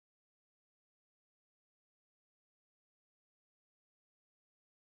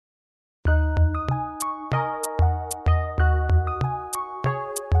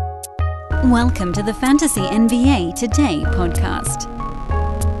Welcome to the Fantasy NBA Today podcast.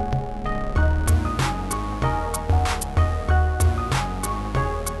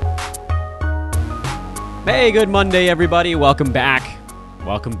 Hey, good Monday, everybody. Welcome back.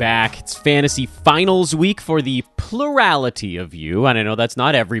 It's Fantasy Finals week for the plurality of you, and I know that's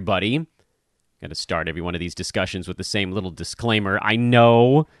not everybody. Got to start every one of these discussions with the same little disclaimer. I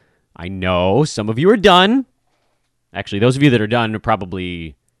know, some of you are done. Actually, those of you that are done are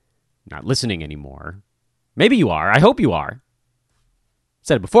probably not listening anymore. Maybe you are. I hope you are.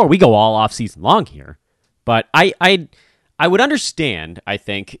 Said it before, we go all off season long here. But I would understand, I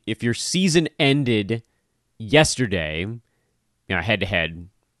think, if your season ended yesterday, head-to-head,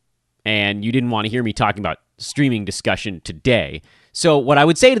 and you didn't want to hear me talking about streaming discussion today. So what I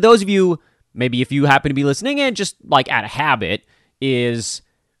would say to those of you, maybe if you happen to be listening in just like out of habit, is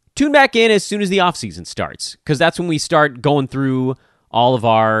tune back in as soon as the offseason starts, because that's when we start going through all of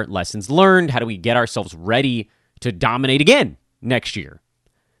our lessons learned. How do we get ourselves ready to dominate again next year?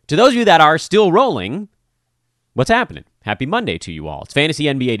 To those of you that are still rolling, what's happening? Happy Monday to you all. It's Fantasy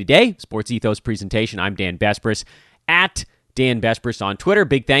NBA Today, Sports Ethos presentation. I'm Dan Besbris, at Dan Besbris on Twitter.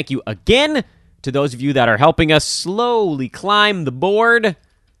 Big thank you again to those of you that are helping us slowly climb the board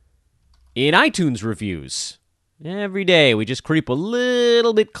in iTunes reviews. Every day, we just creep a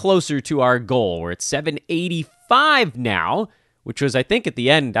little bit closer to our goal. We're at 785 now, which was, I think, at the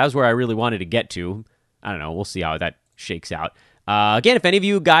end, that was where I really wanted to get to. I don't know. We'll see how that shakes out. Again, if any of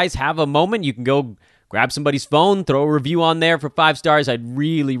you guys have a moment, you can go grab somebody's phone, throw a review on there for 5 stars. I'd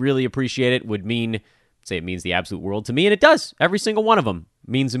really, really appreciate it. It means the absolute world to me, and it does. Every single one of them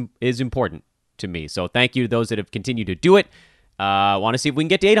is important to me. So thank you to those that have continued to do it. I want to see if we can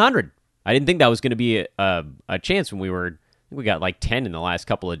get to 800. I didn't think that was going to be a chance when we got like 10 in the last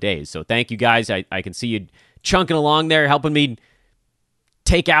couple of days. So thank you guys. I can see you chunking along there, helping me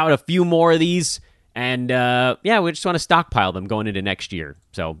take out a few more of these. And we just want to stockpile them going into next year.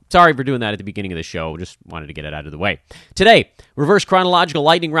 So sorry for doing that at the beginning of the show. Just wanted to get it out of the way. Today, reverse chronological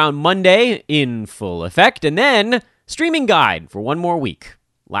lightning round Monday in full effect. And then streaming guide for one more week.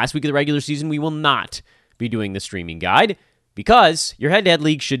 Last week of the regular season, we will not be doing the streaming guide because your head-to-head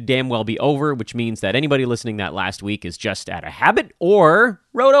league should damn well be over, which means that anybody listening that last week is just out of habit or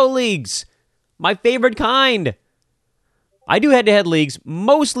roto leagues. My favorite kind. I do head-to-head leagues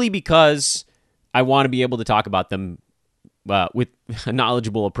mostly because I want to be able to talk about them with a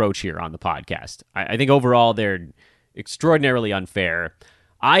knowledgeable approach here on the podcast. I think overall they're extraordinarily unfair.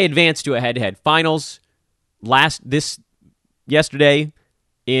 I advanced to a head-to-head finals yesterday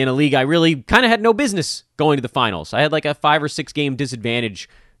in a league I really kind of had no business going to the finals. I had like a 5 or 6 game disadvantage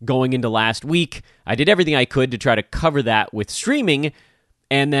going into last week. I did everything I could to try to cover that with streaming,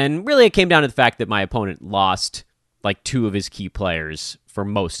 and then really it came down to the fact that my opponent lost like 2 of his key players for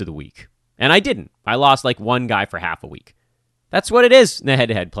most of the week. And I didn't. I lost like 1 guy for half a week. That's what it is in the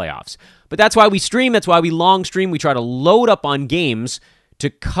head-to-head playoffs. But that's why we stream. That's why we long stream. We try to load up on games to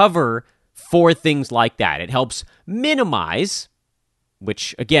cover for things like that. It helps minimize,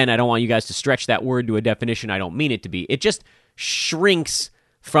 which, again, I don't want you guys to stretch that word to a definition I don't mean it to be. It just shrinks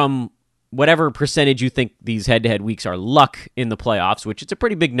from whatever percentage you think these head-to-head weeks are luck in the playoffs, which it's a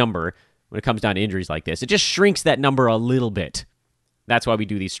pretty big number when it comes down to injuries like this. It just shrinks that number a little bit. That's why we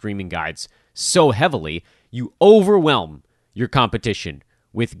do these streaming guides so heavily. You overwhelm your competition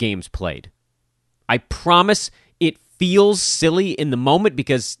with games played. I promise it feels silly in the moment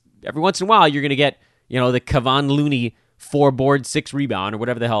because every once in a while you're going to get, the Kevon Looney 4 board, 6 rebound, or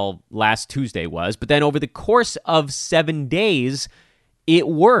whatever the hell last Tuesday was. But then over the course of 7 days, it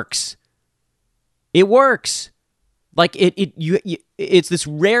works. It works. Like it's this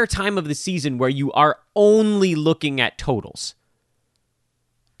rare time of the season where you are only looking at totals.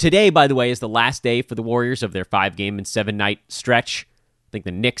 Today, by the way, is the last day for the Warriors of their 5-game and 7-night stretch. I think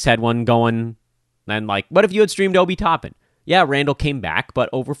the Knicks had one going. And what if you had streamed Obi Toppin? Yeah, Randall came back, but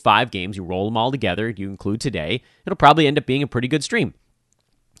over 5 games, you roll them all together, you include today, it'll probably end up being a pretty good stream.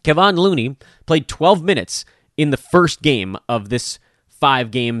 Kevon Looney played 12 minutes in the first game of this 5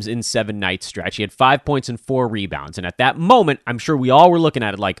 games in 7-night stretch. He had 5 points and 4 rebounds. And at that moment, I'm sure we all were looking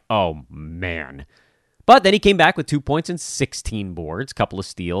at it like, oh, man. But then he came back with 2 points and 16 boards, couple of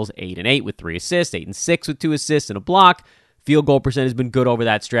steals, 8 and 8 with 3 assists, 8 and 6 with 2 assists and a block. Field goal percent has been good over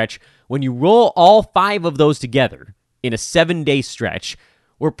that stretch. When you roll all 5 of those together in a 7-day stretch,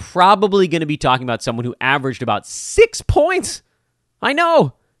 we're probably going to be talking about someone who averaged about 6 points. I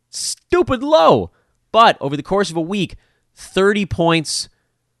know, stupid low. But over the course of a week, 30 points,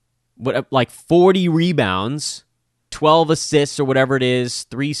 40 rebounds, 12 assists or whatever it is,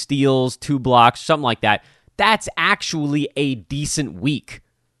 3 steals, 2 blocks, something like that. That's actually a decent week.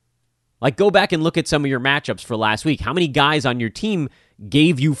 Like, go back and look at some of your matchups for last week. How many guys on your team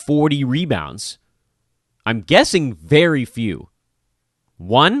gave you 40 rebounds? I'm guessing very few.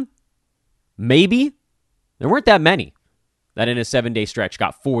 One? Maybe? There weren't that many that in a 7-day stretch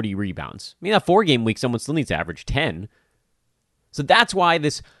got 40 rebounds. I mean, that 4-game week, someone still needs to average 10. So that's why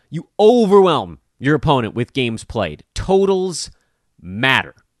you overwhelm your opponent with games played. Totals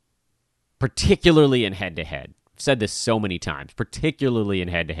matter, particularly in head-to-head. I've said this so many times, particularly in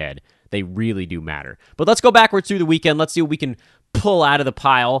head-to-head. They really do matter. But let's go backwards through the weekend. Let's see what we can pull out of the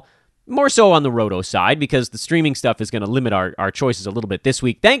pile. More so on the Roto side, because the streaming stuff is going to limit our choices a little bit this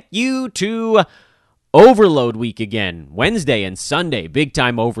week. Thank you to Overload Week again. Wednesday and Sunday,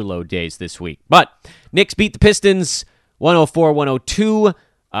 big-time overload days this week. But Knicks beat the Pistons 104-102.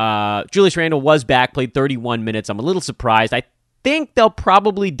 Julius Randle was back, played 31 minutes. I'm a little surprised. I think they'll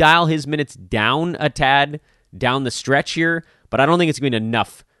probably dial his minutes down a tad down the stretch here, but I don't think it's going to be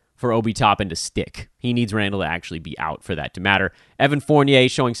enough for Obi Toppin to stick. He needs Randle to actually be out for that to matter. Evan Fournier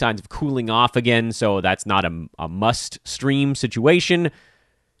showing signs of cooling off again, so that's not a must-stream situation.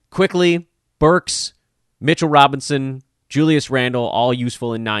 Quickly, Burks, Mitchell Robinson, Julius Randle, all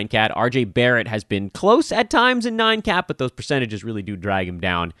useful in 9-cat. RJ Barrett has been close at times in 9-cat, but those percentages really do drag him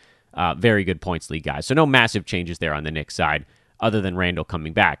down. Very good points league guys. So no massive changes there on the Knicks side, other than Randle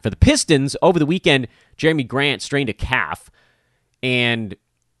coming back. For the Pistons, over the weekend, Jeremy Grant strained a calf, and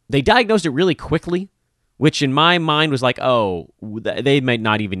they diagnosed it really quickly, which in my mind was like, oh, they might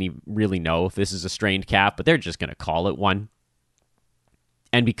not even really know if this is a strained calf, but they're just going to call it one.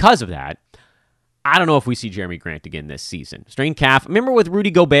 And because of that, I don't know if we see Jeremy Grant again this season. Strained calf. Remember with Rudy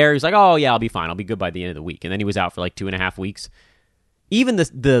Gobert, he's like, oh, yeah, I'll be fine. I'll be good by the end of the week. And then he was out for like 2.5 weeks. Even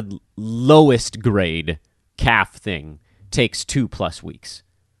the lowest grade calf thing takes 2+ weeks.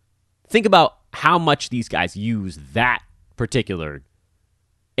 Think about how much these guys use that particular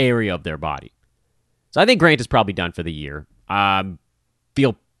area of their body. So I think Grant is probably done for the year.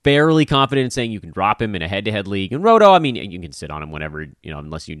 Feel fairly confident in saying you can drop him in a head-to-head league. And Roto, I mean, you can sit on him whenever,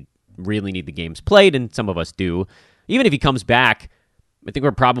 unless you really need the games played, and some of us do. Even if he comes back, I think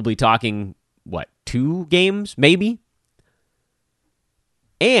we're probably talking, 2 games, maybe?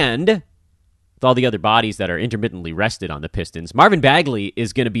 And with all the other bodies that are intermittently rested on the Pistons, Marvin Bagley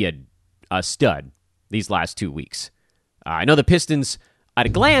is going to be a stud these last 2 weeks. I know the Pistons, at a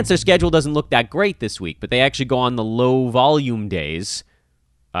glance, their schedule doesn't look that great this week, but they actually go on the low-volume days.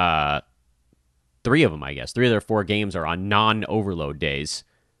 3 of them, I guess. 3 of their 4 games are on non-overload days.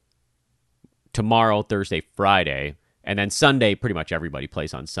 Tomorrow, Thursday, Friday, and then Sunday, pretty much everybody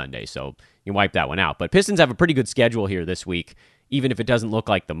plays on Sunday, so you can wipe that one out. But Pistons have a pretty good schedule here this week, even if it doesn't look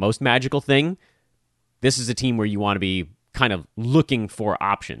like the most magical thing. This is a team where you want to be kind of looking for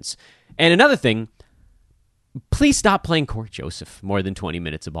options. And another thing, please stop playing Corey Joseph more than 20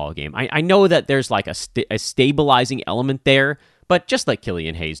 minutes a ball game. I know that there's like a stabilizing element there, but just let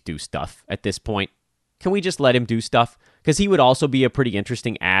Killian Hayes do stuff at this point. Can we just let him do stuff? Because he would also be a pretty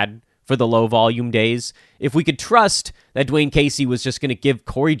interesting add for the low-volume days. If we could trust that Dwayne Casey was just going to give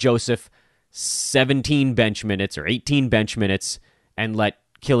Corey Joseph 17 bench minutes or 18 bench minutes and let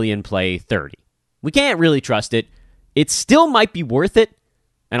Killian play 30. We can't really trust it. It still might be worth it,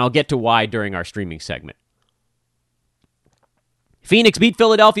 and I'll get to why during our streaming segment. Phoenix beat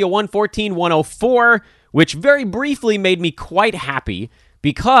Philadelphia 114-104, which very briefly made me quite happy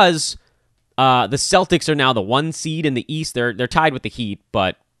because the Celtics are now the 1 seed in the East. They're tied with the Heat,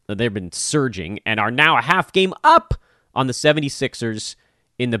 but they've been surging and are now a half game up on the 76ers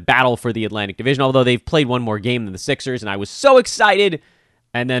in the battle for the Atlantic Division, although they've played one more game than the Sixers, and I was so excited.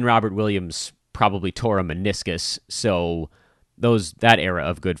 And then Robert Williams probably tore a meniscus, so that era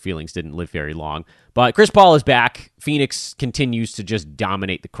of good feelings didn't live very long. But Chris Paul is back. Phoenix continues to just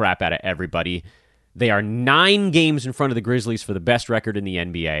dominate the crap out of everybody. They are 9 games in front of the Grizzlies for the best record in the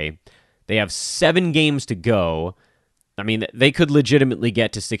NBA. They have 7 games to go. I mean, they could legitimately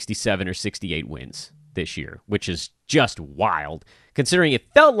get to 67 or 68 wins this year, which is just wild, considering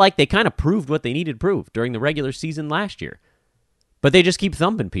it felt like they kind of proved what they needed to prove during the regular season last year. But they just keep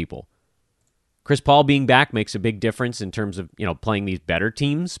thumping people. Chris Paul being back makes a big difference in terms of, playing these better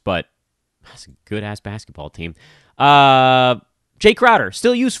teams, but that's a good-ass basketball team. Jay Crowder,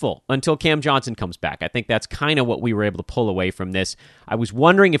 still useful until Cam Johnson comes back. I think that's kind of what we were able to pull away from this. I was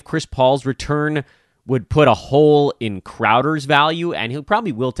wondering if Chris Paul's return would put a hole in Crowder's value, and he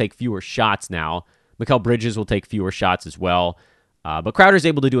probably will take fewer shots now. Mikal Bridges will take fewer shots as well. But Crowder's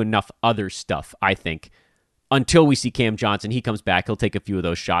able to do enough other stuff, I think, until we see Cam Johnson. He comes back, he'll take a few of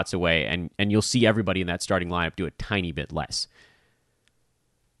those shots away, and you'll see everybody in that starting lineup do a tiny bit less.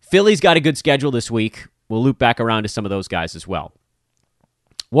 Philly's got a good schedule this week. We'll loop back around to some of those guys as well.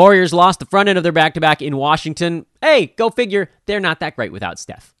 Warriors lost the front end of their back-to-back in Washington. Hey, go figure, they're not that great without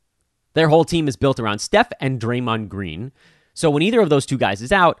Steph. Their whole team is built around Steph and Draymond Green. So when either of those two guys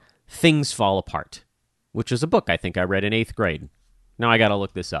is out, things fall apart, which is a book I think I read in 8th grade. Now I got to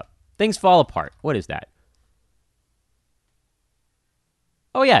look this up. Things Fall Apart. What is that?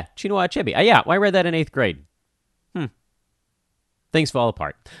 Oh, yeah, Chinua Achebe. Yeah, I read that in 8th grade. Things fall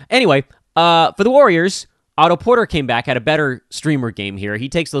apart. Anyway, for the Warriors, Otto Porter came back, had a better streamer game here. He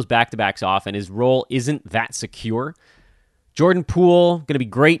takes those back-to-backs off, and his role isn't that secure. Jordan Poole, going to be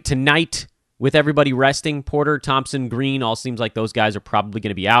great tonight with everybody resting. Porter, Thompson, Green, all seems like those guys are probably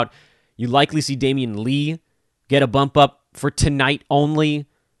going to be out. You likely see Damian Lee get a bump up for tonight only.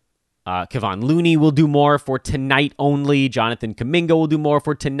 Kevon Looney will do more for tonight only. Jonathan Kuminga will do more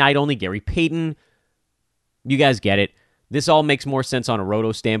for tonight only. Gary Payton. You guys get it. This all makes more sense on a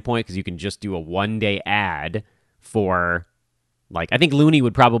roto standpoint because you can just do a one-day ad for, I think Looney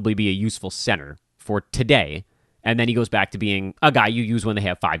would probably be a useful center for today, and then he goes back to being a guy you use when they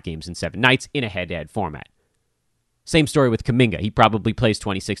have 5 games in 7 nights in a head-to-head format. Same story with Kuminga. He probably plays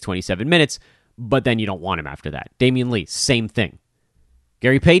 26, 27 minutes, but then you don't want him after that. Damian Lee, same thing.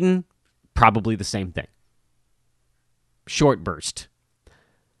 Gary Payton, probably the same thing. Short burst.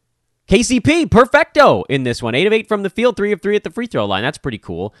 KCP, perfecto in this one. 8 of 8 from the field, 3 of 3 at the free throw line. That's pretty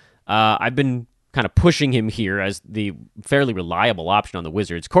cool. I've been kind of pushing him here as the fairly reliable option on the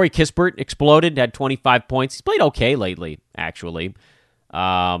Wizards. Corey Kispert exploded, had 25 points. He's played okay lately, actually.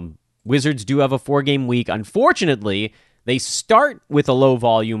 Wizards do have a 4-game week. Unfortunately, they start with a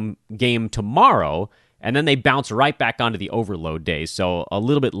low-volume game tomorrow, and then they bounce right back onto the overload days, so a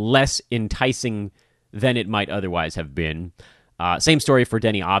little bit less enticing than it might otherwise have been. Same story for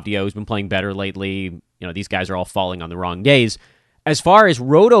Denny Avdia, who's been playing better lately. These guys are all falling on the wrong days. As far as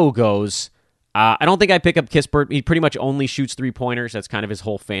Roto goes, I don't think I pick up Kispert. He pretty much only shoots 3-pointers. That's kind of his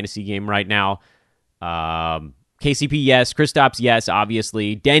whole fantasy game right now. KCP, yes. Kristaps, yes,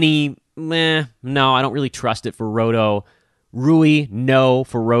 obviously. Denny, no, I don't really trust it for Roto. Rui, no,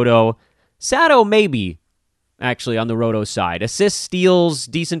 for Roto. Sato, maybe, actually, on the Roto side. Assists, steals,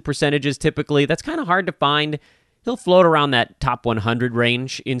 decent percentages typically. That's kind of hard to find. He'll float around that top 100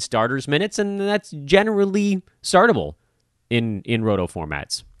 range in starters minutes, and that's generally startable in Roto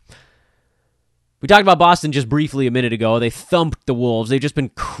formats. We talked about Boston just briefly a minute ago. They thumped the Wolves. They've just been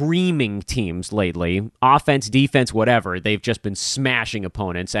creaming teams lately. Offense, defense, whatever. They've just been smashing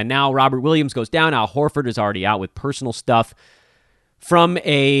opponents. And now Robert Williams goes down. Al Horford is already out with personal stuff. From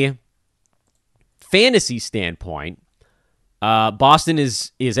a fantasy standpoint, Boston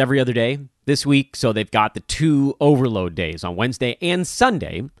is every other day this week, so they've got the 2 overload days on Wednesday and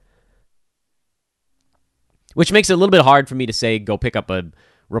Sunday, which makes it a little bit hard for me to say go pick up a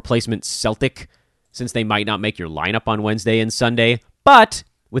replacement Celtic since they might not make your lineup on Wednesday and Sunday. But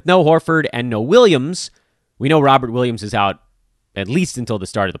with no Horford and no Williams, we know Robert Williams is out at least until the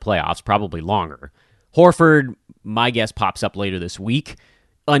start of the playoffs, probably longer. Horford, my guess, pops up later this week.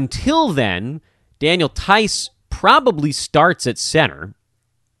 Until then, Daniel Theis probably starts at center.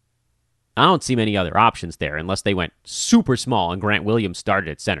 I don't see many other options there unless they went super small and Grant Williams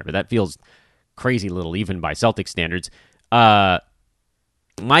started at center. But that feels crazy little even by Celtic standards. My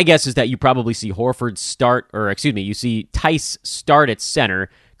guess is that you probably see you see Theis start at center.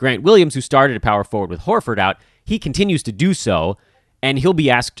 Grant Williams, who started at power forward with Horford out, he continues to do so, and he'll be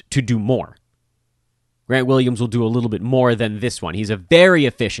asked to do more. Grant Williams will do a little bit more than this one. He's a very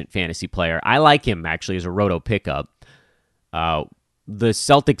efficient fantasy player. I like him, actually, as a roto pickup. The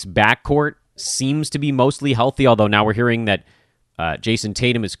Celtics' backcourt seems to be mostly healthy, although now we're hearing that Jason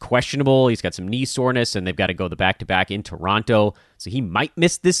Tatum is questionable. He's got some knee soreness, and they've got to go the back-to-back in Toronto. So he might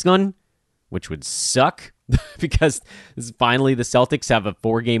miss this one, which would suck because finally the Celtics have a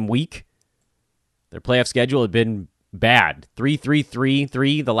 4-game week. Their playoff schedule had been bad.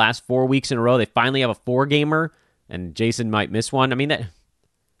 3-3-3-3 the last 4 weeks in a row. They finally have a 4-gamer, and Jason might miss one. I mean,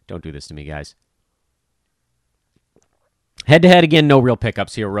 don't do this to me, guys. Head-to-head, again, no real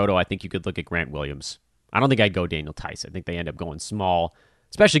pickups here. Roto, I think you could look at Grant Williams. I don't think I'd go Daniel Theis. I think they end up going small,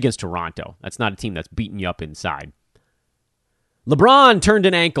 especially against Toronto. That's not a team that's beating you up inside. LeBron turned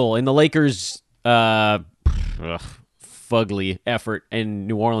an ankle in the Lakers' fugly effort in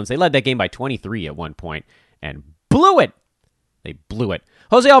New Orleans. They led that game by 23 at one point and blew it. They blew it.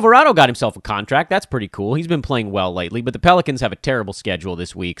 Jose Alvarado got himself a contract. That's pretty cool. He's been playing well lately, but the Pelicans have a terrible schedule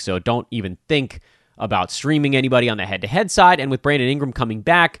this week, so don't even think about streaming anybody on the head-to-head side. And with Brandon Ingram coming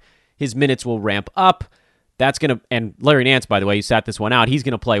back, his minutes will ramp up. That's going to, and Larry Nance, by the way, you sat this one out. He's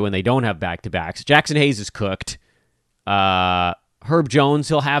going to play when they don't have back-to-backs. Jackson Hayes is cooked. Herb Jones,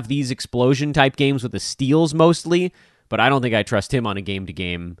 he'll have these explosion-type games with the steals mostly, but I don't think I trust him on a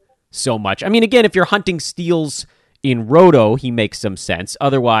game-to-game so much. I mean, again, if you're hunting steals in Roto, he makes some sense.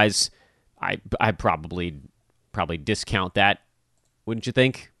 Otherwise, I probably discount that, wouldn't you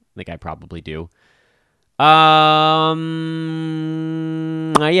think? I think I probably do. Yeah,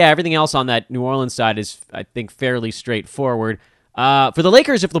 everything else on that New Orleans side is, I think, fairly straightforward. For the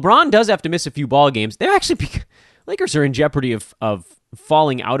Lakers, if LeBron does have to miss a few ball games, Lakers are in jeopardy of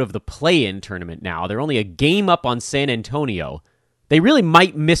falling out of the play-in tournament now. They're only a game up on San Antonio. They really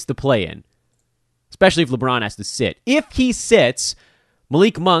might miss the play-in, especially if LeBron has to sit. If he sits,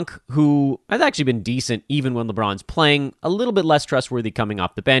 Malik Monk, who has actually been decent even when LeBron's playing, a little bit less trustworthy coming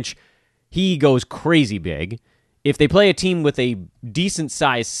off the bench, he goes crazy big. If they play a team with a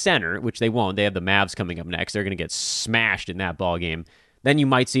decent-sized center, which they won't, they have the Mavs coming up next, they're going to get smashed in that ball game, then you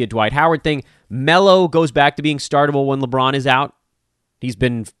might see a Dwight Howard thing. Melo goes back to being startable when LeBron is out. He's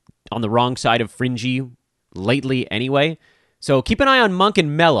been on the wrong side of fringy lately anyway. So keep an eye on Monk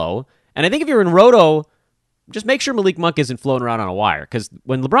and Melo. And I think if you're in Roto, just make sure Malik Monk isn't floating around on a wire. Because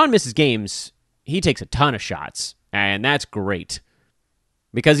when LeBron misses games, he takes a ton of shots. And that's great.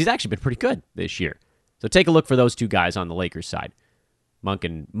 Because he's actually been pretty good this year. So take a look for those two guys on the Lakers side. Monk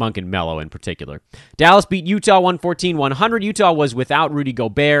and Melo in particular. Dallas beat Utah 114-100. Utah was without Rudy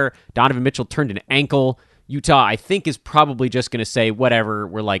Gobert. Donovan Mitchell turned an ankle. Utah, I think, is probably just going to say, whatever.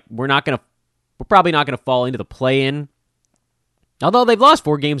 We're probably not going to fall into the play-in. Although they've lost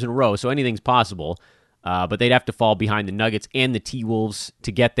 4 games in a row, so anything's possible. But they'd have to fall behind the Nuggets and the T-Wolves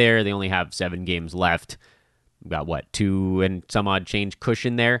to get there. They only have 7 games left. We've got, 2 and some odd change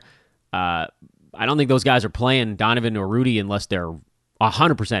cushion there. I don't think those guys are playing Donovan or Rudy unless they're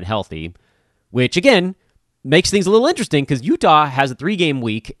 100% healthy, which, again, makes things a little interesting because Utah has a 3-game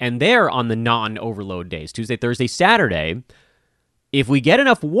week, and they're on the non-overload days, Tuesday, Thursday, Saturday. If we get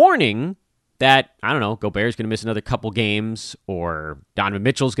enough warning that, I don't know, Gobert's going to miss another couple games or Donovan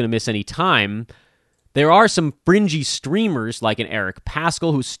Mitchell's going to miss any time, there are some fringy streamers like an Eric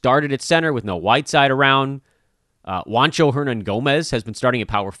Paschall who started at center with no Whiteside around. Juancho Hernan-Gomez has been starting at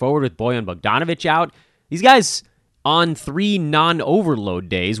power forward with Bojan Bogdanovic out. These guys on 3 non-overload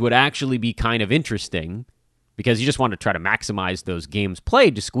days would actually be kind of interesting because you just want to try to maximize those games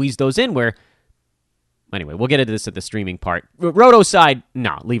played to squeeze those in where... Anyway, we'll get into this at the streaming part. Roto side,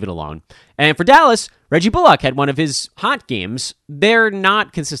 no, leave it alone. And for Dallas, Reggie Bullock had one of his hot games. They're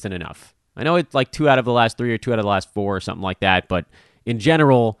not consistent enough. I know it's like 2 out of the last 3 or 2 out of the last 4 or something like that, but in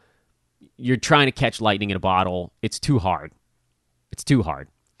general, you're trying to catch lightning in a bottle. It's too hard. It's too hard.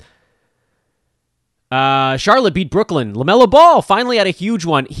 Charlotte beat Brooklyn. LaMelo Ball finally had a huge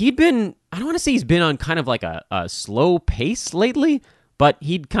one. I don't want to say he's been on kind of like a slow pace lately, but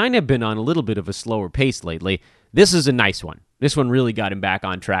he'd kind of been on a little bit of a slower pace lately. This is a nice one. This one really got him back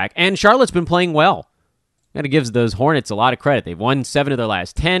on track. And Charlotte's been playing well. Got to give those Hornets a lot of credit. They've won 7 of their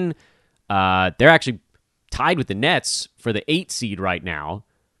last 10. They're actually tied with the Nets for the 8 seed right now.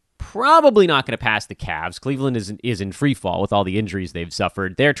 Probably not going to pass the Cavs. Cleveland is in free fall with all the injuries they've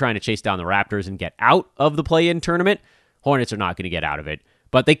suffered. They're trying to chase down the Raptors and get out of the play-in tournament. Hornets are not going to get out of it.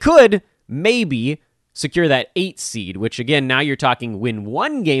 But they could maybe secure that 8 seed, which again, now you're talking win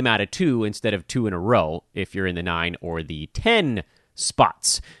 1 game out of 2 instead of 2 in a row if you're in the 9 or the 10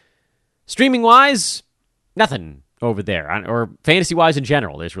 spots. Streaming-wise, nothing over there. Or fantasy-wise in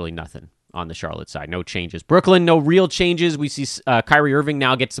general, there's really nothing on the Charlotte side. No changes. Brooklyn, no real changes. We see Kyrie Irving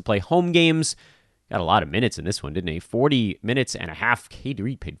now gets to play home games. Got a lot of minutes in this one, didn't he? 40 minutes and a half.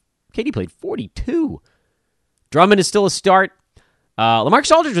 KD played 42. Drummond is still a start.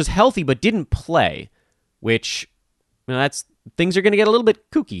 LaMarcus Aldridge was healthy but didn't play, which, things are going to get a little bit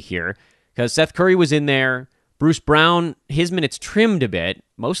kooky here because Seth Curry was in there. Bruce Brown, his minutes trimmed a bit,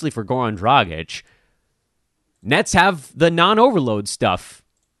 mostly for Goran Dragic. Nets have the non-overload stuff.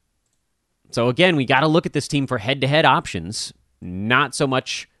 So again, we got to look at this team for head-to-head options, not so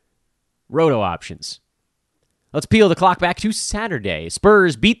much roto options. Let's peel the clock back to Saturday.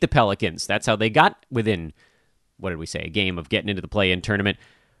 Spurs beat the Pelicans. That's how they got within, a game of getting into the play-in tournament.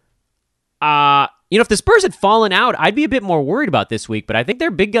 If the Spurs had fallen out, I'd be a bit more worried about this week, but I think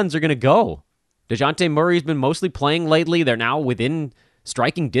their big guns are going to go. DeJounte Murray's been mostly playing lately. They're now within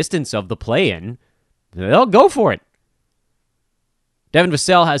striking distance of the play-in. They'll go for it. Devin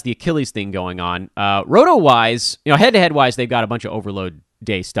Vassell has the Achilles thing going on. Roto-wise, head-to-head-wise, they've got a bunch of overload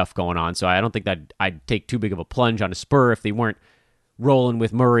day stuff going on, so I don't think that I'd take too big of a plunge on a Spur if they weren't rolling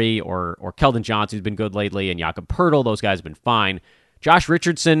with Murray or Keldon Johnson, who's been good lately, and Jakob Poeltl. Those guys have been fine. Josh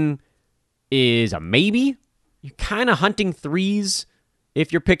Richardson is a maybe. You're kind of hunting threes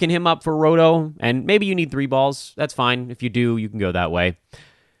if you're picking him up for Roto, and maybe you need 3 balls. That's fine. If you do, you can go that way.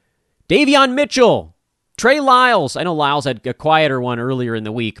 Davion Mitchell Trey Lyles. I know Lyles had a quieter one earlier in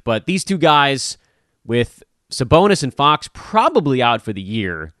the week, but these two guys with Sabonis and Fox probably out for the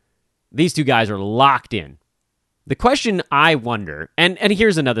year, these two guys are locked in. The question I wonder, and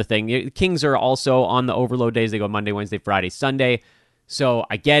here's another thing. The Kings are also on the overload days. They go Monday, Wednesday, Friday, Sunday. So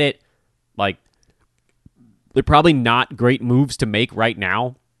I get it. Like, they're probably not great moves to make right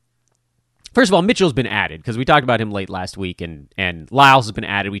now. First of all, Mitchell's been added because we talked about him late last week, and Lyles has been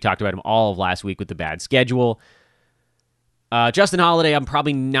added. We talked about him all of last week with the bad schedule. Justin Holiday, I'm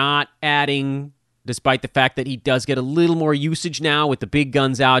probably not adding, despite the fact that he does get a little more usage now with the big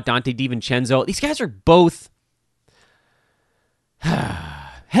guns out. Dante DiVincenzo. These guys are both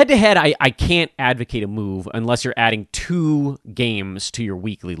head-to-head. I can't advocate a move unless you're adding 2 games to your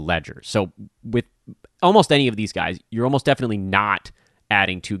weekly ledger. So with almost any of these guys, you're almost definitely not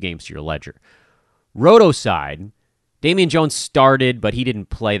adding 2 games to your ledger. Roto side, Damian Jones started, but he didn't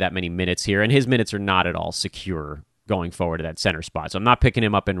play that many minutes here, and his minutes are not at all secure going forward to that center spot. So I'm not picking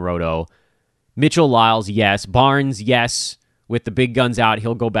him up in Roto. Mitchell, Lyles, yes. Barnes, yes. With the big guns out,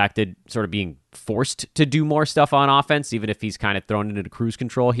 he'll go back to sort of being forced to do more stuff on offense, even if he's kind of thrown into cruise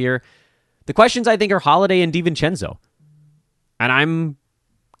control here. The questions, I think, are Holiday and DiVincenzo. And I'm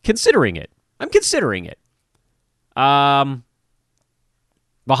considering it.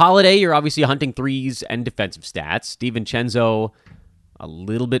 The Holiday, you're obviously hunting threes and defensive stats. DiVincenzo, a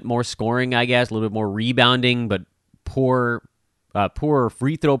little bit more scoring, I guess, a little bit more rebounding, but poor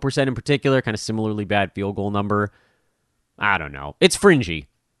free throw percent in particular, kind of similarly bad field goal number. I don't know. It's fringy.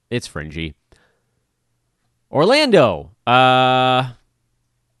 Orlando. Yeah,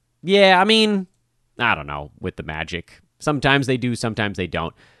 I mean, I don't know with the Magic. Sometimes they do, sometimes they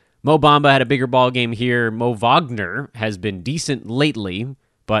don't. Mo Bamba had a bigger ball game here. Mo Wagner has been decent lately,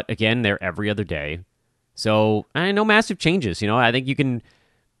 but again, they're every other day. So, no massive changes. I think you can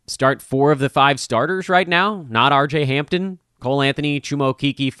start 4 of the 5 starters right now. Not RJ Hampton, Cole Anthony, Chuma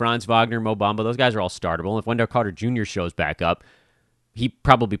Okeke, Franz Wagner, Mo Bamba. Those guys are all startable. If Wendell Carter Jr. shows back up, he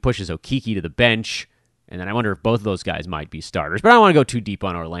probably pushes Okeke to the bench. And then I wonder if both of those guys might be starters. But I don't want to go too deep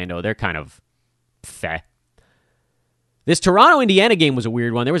on Orlando. They're kind of feh. This Toronto-Indiana game was a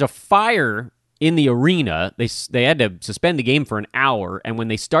weird one. There was a fire in the arena. They had to suspend the game for an hour, and when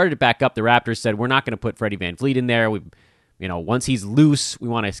they started it back up, the Raptors said, we're not going to put Freddie VanVleet in there. Once he's loose, we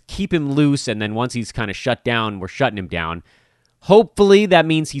want to keep him loose, and then once he's kind of shut down, we're shutting him down. Hopefully that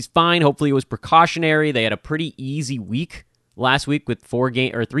means he's fine. Hopefully it was precautionary. They had a pretty easy week last week with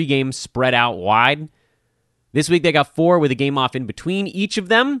 3 games spread out wide. This week they got 4 with a game off in between each of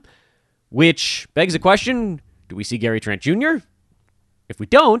them, which begs the question, do we see Gary Trent Jr.? If we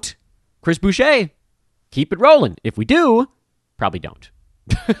don't, Chris Boucher, keep it rolling. If we do, probably don't.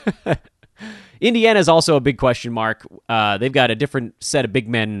 Indiana is also a big question mark. They've got a different set of big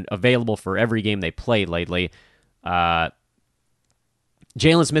men available for every game they played lately. Jalen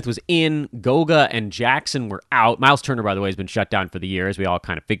Smith was in. Goga and Jackson were out. Miles Turner, by the way, has been shut down for the year, as we all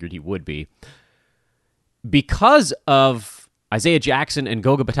kind of figured he would be. Because of Isaiah Jackson and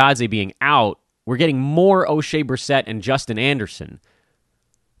Goga Bitadze being out, we're getting more O'Shea Brissett and Justin Anderson.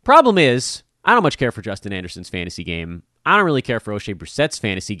 Problem is, I don't much care for Justin Anderson's fantasy game. I don't really care for O'Shea Brissett's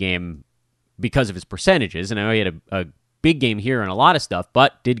fantasy game because of his percentages. And I know he had a big game here and a lot of stuff,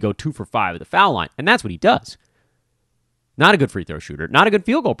 but did go 2 for 5 at the foul line. And that's what he does. Not a good free throw shooter. Not a good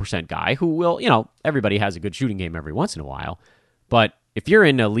field goal percent guy who will, everybody has a good shooting game every once in a while. But if you're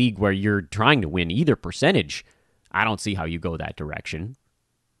in a league where you're trying to win either percentage, I don't see how you go that direction.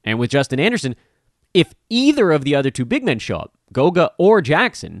 And with Justin Anderson, if either of the other 2 big men show up, Goga or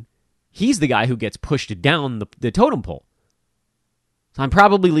Jackson, he's the guy who gets pushed down the totem pole. So I'm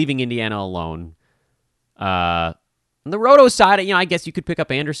probably leaving Indiana alone. On the Roto side, I guess you could pick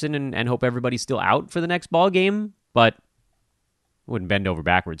up Anderson and hope everybody's still out for the next ball game, but I wouldn't bend over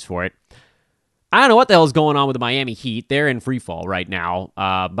backwards for it. I don't know what the hell is going on with the Miami Heat. They're in free fall right now,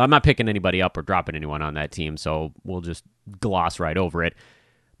 but I'm not picking anybody up or dropping anyone on that team, so we'll just gloss right over it.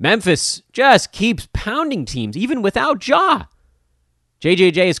 Memphis just keeps pounding teams, even without Ja.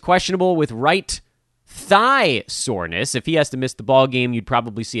 JJJ is questionable with right thigh soreness. If he has to miss the ball game, you'd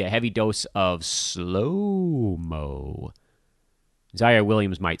probably see a heavy dose of slow-mo. Zaire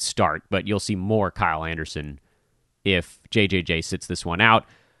Williams might start, but you'll see more Kyle Anderson if JJJ sits this one out.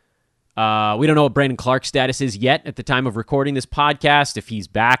 We don't know what Brandon Clark's status is yet at the time of recording this podcast. If he's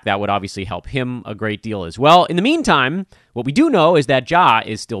back, that would obviously help him a great deal as well. In the meantime, what we do know is that Ja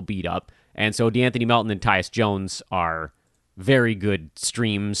is still beat up, and so DeAnthony Melton and Tyus Jones are very good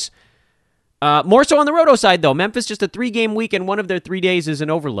streams. More so on the Roto side, though. Memphis just a 3-game week, and one of their 3 days is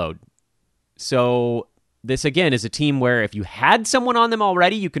an overload. So this, again, is a team where if you had someone on them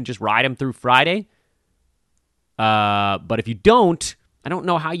already, you can just ride them through Friday. But if you don't, I don't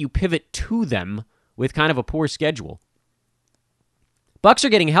know how you pivot to them with kind of a poor schedule. Bucks are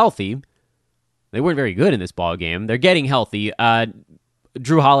getting healthy. They weren't very good in this ball game. They're getting healthy.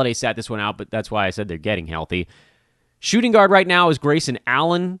 Drew Holiday sat this one out, but that's why I said they're getting healthy. Shooting guard right now is Grayson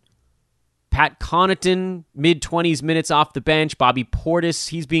Allen. Pat Connaughton, mid-20s minutes off the bench. Bobby Portis,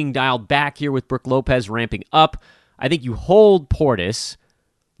 he's being dialed back here with Brook Lopez ramping up. I think you hold Portis.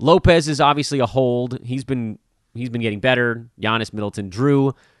 Lopez is obviously a hold. He's been getting better. Giannis, Middleton,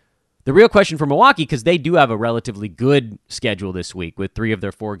 Drew. The real question for Milwaukee, because they do have a relatively good schedule this week with 3 of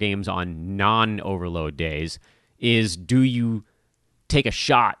their 4 games on non-overload days, is do you take a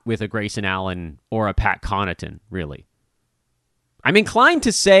shot with a Grayson Allen or a Pat Connaughton, really? I'm inclined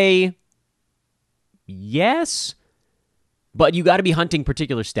to say yes, but you got to be hunting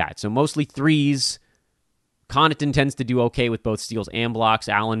particular stats. So mostly threes. Connaughton tends to do okay with both steals and blocks.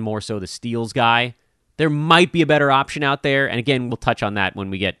 Allen more so the steals guy. There might be a better option out there. And again, we'll touch on that when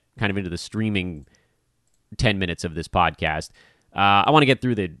we get kind of into the streaming 10 minutes of this podcast. I want to get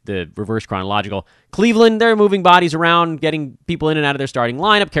through the reverse chronological. Cleveland, they're moving bodies around, getting people in and out of their starting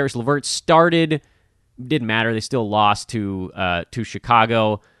lineup. Karis LeVert started. Didn't matter. They still lost to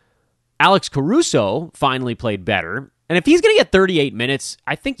Chicago. Alex Caruso finally played better. And if he's going to get 38 minutes,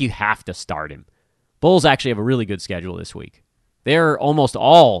 I think you have to start him. Bulls actually have a really good schedule this week. They're almost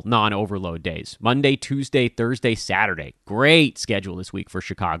all non-overload days. Monday, Tuesday, Thursday, Saturday. Great schedule this week for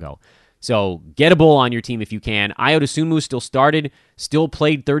Chicago. So get a Bull on your team if you can. Ayo Dosunmu still started, still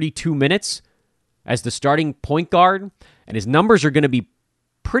played 32 minutes as the starting point guard, and his numbers are going to be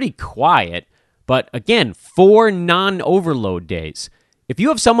pretty quiet. But again, 4 non-overload days. If you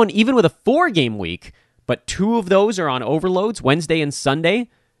have someone even with a 4-game week, but 2 of those are on overloads, Wednesday and Sunday,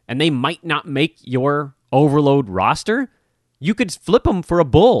 and they might not make your overload roster, you could flip them for a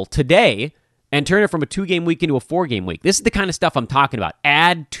Bull today and turn it from a 2-game week into a 4-game week. This is the kind of stuff I'm talking about.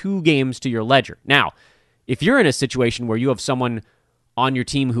 Add 2 games to your ledger. Now, if you're in a situation where you have someone on your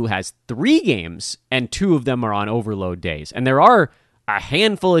team who has 3 games and 2 of them are on overload days, and there are a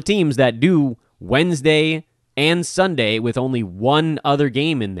handful of teams that do Wednesday and Sunday with only 1 other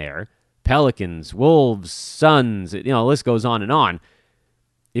game in there, Pelicans, Wolves, Suns, the list goes on and on.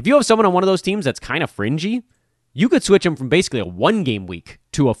 If you have someone on one of those teams that's kind of fringy, you could switch them from basically a 1-game week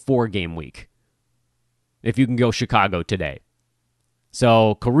to a 4-game week if you can go Chicago today.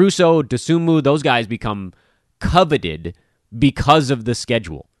 So Caruso, Dosunmu, those guys become coveted because of the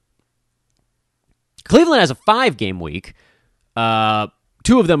schedule. Cleveland has a 5-game week.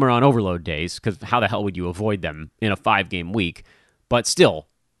 2 of them are on overload days, because how the hell would you avoid them in a 5-game week? But still,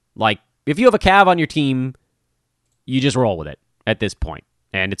 if you have a Cav on your team, you just roll with it at this point.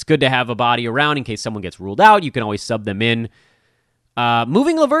 And it's good to have a body around in case someone gets ruled out. You can always sub them in.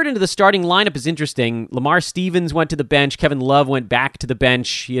 Moving LeVert into the starting lineup is interesting. Lamar Stevens went to the bench. Kevin Love went back to the bench.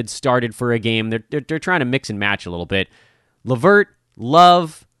 He had started for a game. They're trying to mix and match a little bit. LeVert,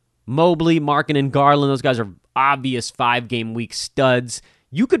 Love, Mobley, Markin, and Garland, those guys are obvious 5-game week studs.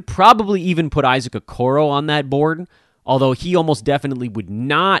 You could probably even put Isaac Okoro on that board, although he almost definitely would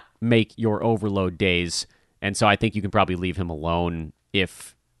not make your overload days. And so I think you can probably leave him alone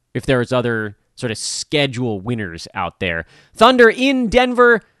if there's other sort of schedule winners out there. Thunder in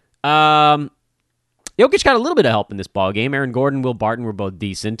Denver. Jokic got a little bit of help in this ballgame. Aaron Gordon, Will Barton were both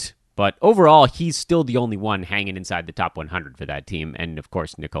decent. But overall, he's still the only one hanging inside the top 100 for that team. And, of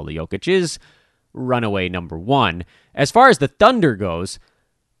course, Nikola Jokic is runaway number 1. As far as the Thunder goes,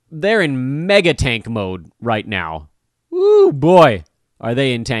 they're in mega tank mode right now. Woo, boy, are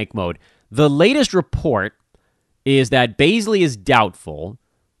they in tank mode. The latest report is that Bazley is doubtful.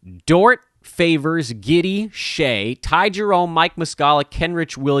 Dort, Favors, Giddey, Shea, Ty Jerome, Mike Muscala,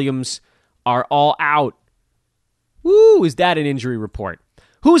 Kenrich Williams are all out. Woo, is that an injury report?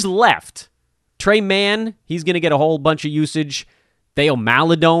 Who's left? Trey Mann, he's going to get a whole bunch of usage. Theo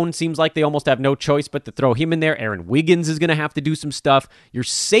Maledon, seems like they almost have no choice but to throw him in there. Aaron Wiggins is going to have to do some stuff. Your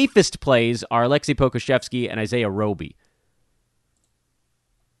safest plays are Alexei Pokusevski and Isaiah Roby.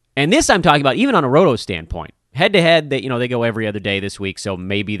 And this I'm talking about even on a roto standpoint. Head-to-head, they go every other day this week, so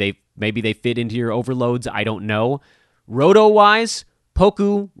maybe they fit into your overloads. I don't know. Roto-wise,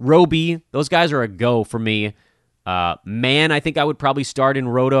 Poku, Roby, those guys are a go for me. Man, I think I would probably start in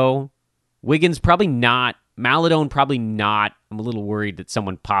Roto. Wiggins, probably not. Maledon, probably not. I'm a little worried that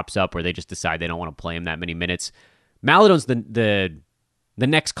someone pops up or they just decide they don't want to play him that many minutes. Maledon's the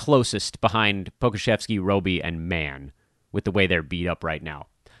next closest behind Pokusevski, Roby, and Mann with the way they're beat up right now.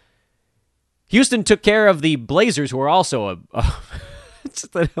 Houston took care of the Blazers, who are also it's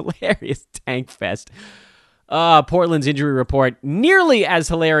just a hilarious tank fest. Portland's injury report, nearly as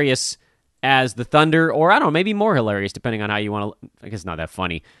hilarious as the Thunder, or I don't know, maybe more hilarious, depending on how you want to. I guess not that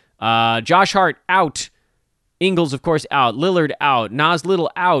funny. Josh Hart out. Ingles, of course, out. Lillard out. Nas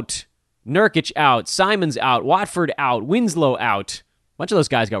Little out. Nurkic out. Simons out. Watford out. Winslow out. A bunch of those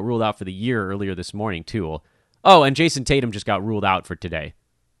guys got ruled out for the year earlier this morning, too. Oh, and Jason Tatum just got ruled out for today.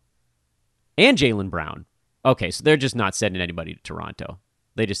 And Jaylen Brown. Okay, so they're just not sending anybody to Toronto.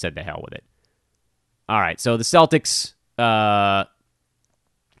 They just said the hell with it. All right, so the Celtics, man,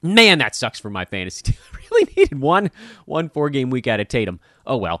 that sucks for my fantasy team. I really needed one 4-game week out of Tatum.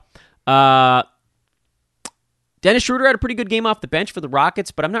 Oh, well. Dennis Schroeder had a pretty good game off the bench for the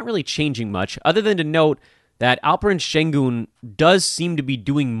Rockets, but I'm not really changing much, other than to note that Alperen Şengün does seem to be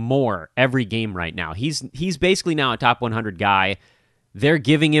doing more every game right now. He's basically now a top 100 guy. They're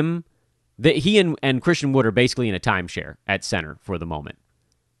giving him... he and Christian Wood are basically in a timeshare at center for the moment.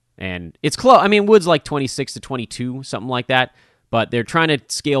 And it's close. I mean, Wood's like 26 to 22, something like that. But they're trying to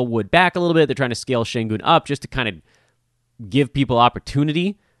scale Wood back a little bit. They're trying to scale Şengün up just to kind of give people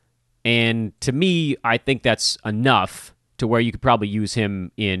opportunity. And to me, I think that's enough to where you could probably use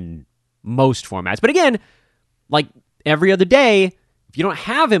him in most formats. But again, like every other day, if you don't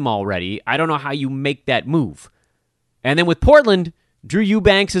have him already, I don't know how you make that move. And then with Portland, Drew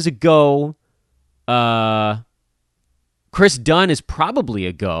Eubanks is a go. Chris Dunn is probably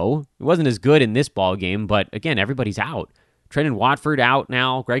a go. It wasn't as good in this ball game, but again, everybody's out. Trendon Watford out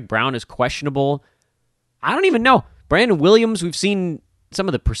now. Greg Brown is questionable. I don't even know. Brandon Williams, we've seen some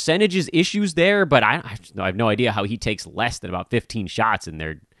of the percentages issues there, but I have no idea how he takes less than about 15 shots in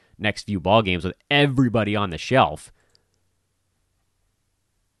their next few ball games with everybody on the shelf.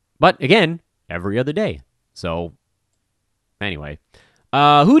 But again, every other day. So anyway,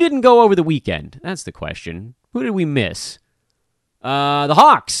 who didn't go over the weekend? That's the question. Who did we miss? The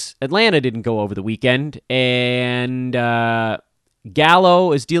Hawks. Atlanta didn't go over the weekend, and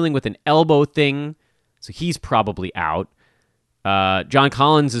Gallo is dealing with an elbow thing, so he's probably out. John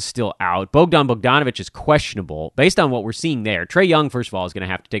Collins is still out. Bogdan Bogdanovic is questionable. Based on what we're seeing there, Trae Young, first of all, is going to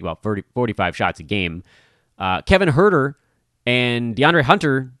have to take about 45 shots a game. Kevin Huerter and DeAndre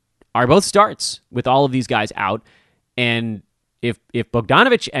Hunter are both starts with all of these guys out. And if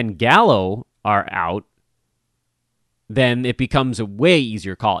Bogdanovic and Gallo are out, then it becomes a way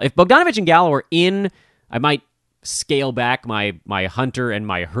easier call. If Bogdanovic and Gallo are in, I might scale back my Hunter and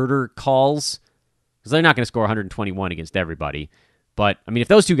my Huerter calls, because they're not going to score 121 against everybody. But, I mean, if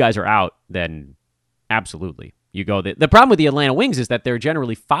those two guys are out, then absolutely. You go. The problem with the Atlanta Wings is that there are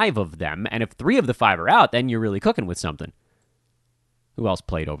generally 5 of them, and if 3 of the 5 are out, then you're really cooking with something. Who else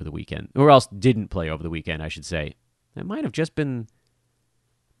played over the weekend? Who else didn't play over the weekend, I should say? It might have just been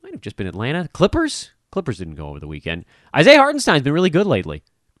Atlanta. Clippers? Clippers didn't go over the weekend. Isaiah Hartenstein's been really good lately.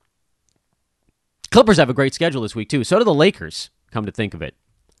 Clippers have a great schedule this week, too. So do the Lakers, come to think of it.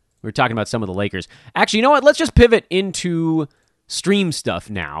 We were talking about some of the Lakers. Actually, you know what? Let's just pivot into stream stuff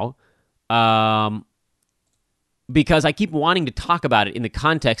now. Because I keep wanting to talk about it in the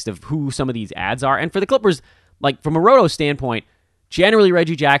context of who some of these ads are. And for the Clippers, like from a Roto standpoint, generally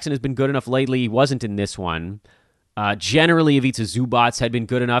Reggie Jackson has been good enough lately. He wasn't in this one. Generally, Ivica Zubats had been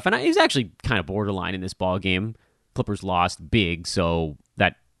good enough. And he was actually kind of borderline in this ball game. Clippers lost big, so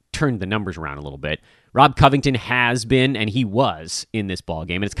that turned the numbers around a little bit. Rob Covington has been, and he was, in this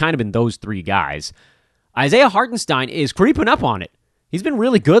ballgame, and it's kind of been those 3 guys. Isaiah Hartenstein is creeping up on it. He's been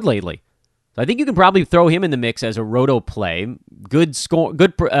really good lately. So I think you can probably throw him in the mix as a roto play. Good score,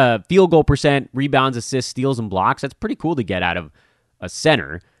 good field goal percent, rebounds, assists, steals, and blocks. That's pretty cool to get out of a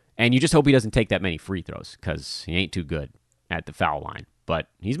center, and you just hope he doesn't take that many free throws, because he ain't too good at the foul line. But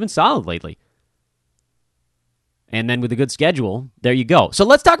he's been solid lately. And then with a good schedule, there you go. So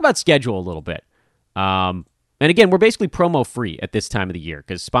let's talk about schedule a little bit. And again, we're basically promo free at this time of the year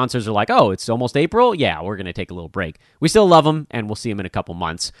because sponsors are like, oh, it's almost April? Yeah, we're going to take a little break. We still love them, and we'll see them in a couple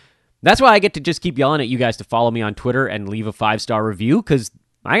months. That's why I get to just keep yelling at you guys to follow me on Twitter and leave a 5-star review because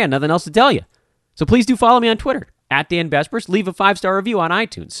I got nothing else to tell you. So please do follow me on Twitter, @DanBesbris. Leave a 5-star review on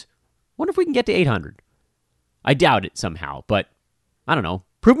iTunes. Wonder if we can get to 800. I doubt it somehow, but I don't know.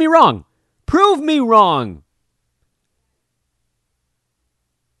 Prove me wrong. Prove me wrong.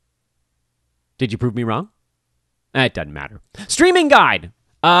 Did you prove me wrong? It doesn't matter. Streaming guide.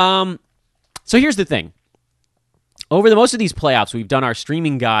 So here's the thing. Over the most of these playoffs, we've done our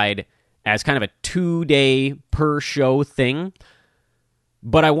streaming guide as kind of a 2-day per show thing.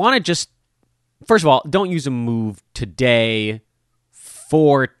 But I want to just, first of all, don't use a move today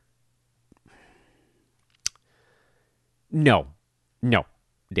for... No,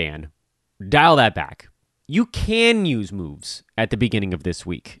 Dan. Dial that back. You can use moves at the beginning of this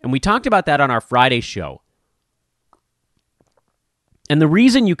week. And we talked about that on our Friday show. And the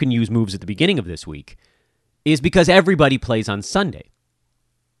reason you can use moves at the beginning of this week is because everybody plays on Sunday.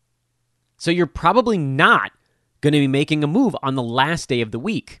 So you're probably not going to be making a move on the last day of the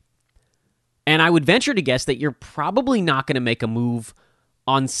week. And I would venture to guess that you're probably not going to make a move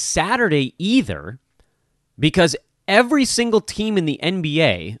on Saturday either, because every single team in the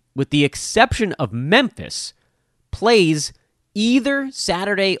NBA, with the exception of Memphis, plays either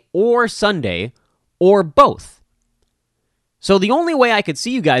Saturday or Sunday or both. So the only way I could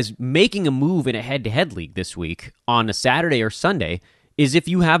see you guys making a move in a head-to-head league this week on a Saturday or Sunday is if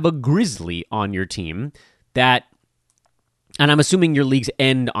you have a Grizzly on your team that, and I'm assuming your leagues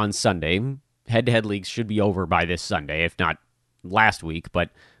end on Sunday. Head-to-head leagues should be over by this Sunday, if not last week, but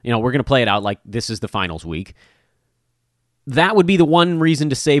we're going to play it out like this is the finals week. That would be the one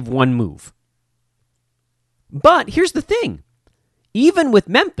reason to save one move. But here's the thing. Even with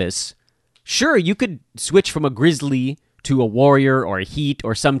Memphis, sure, you could switch from a Grizzly to a Warrior or a Heat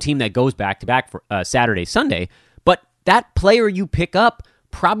or some team that goes back-to-back for Saturday, Sunday, but that player you pick up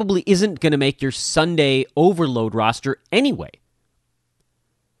probably isn't going to make your Sunday overload roster anyway.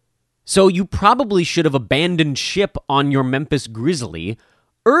 So you probably should have abandoned ship on your Memphis Grizzly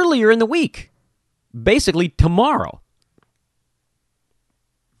earlier in the week, basically tomorrow.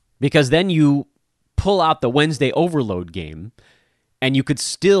 Because then you pull out the Wednesday overload game, and you could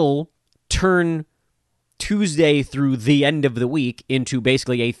still turn Tuesday through the end of the week into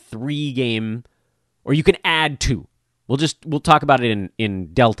basically a 3-game, or you can add 2. We'll talk about it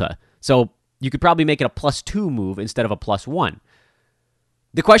in Delta. So you could probably make it a +2 move instead of a +1.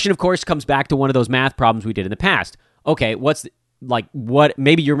 The question, of course, comes back to one of those math problems we did in the past. Okay,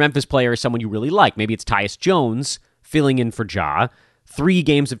 maybe your Memphis player is someone you really like. Maybe it's Tyus Jones filling in for Ja. 3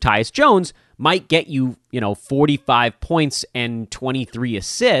 games of Tyus Jones might get you, 45 points and 23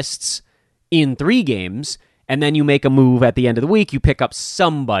 assists in 3 games, and then you make a move at the end of the week, you pick up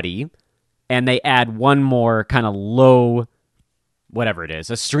somebody, and they add one more kind of low, whatever it is,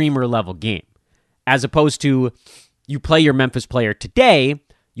 a streamer level game. As opposed to you play your Memphis player today,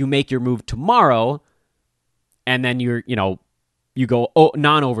 you make your move tomorrow, and then you go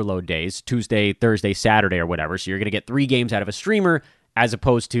non-overload days, Tuesday, Thursday, Saturday, or whatever. So you're going to get 3 games out of a streamer as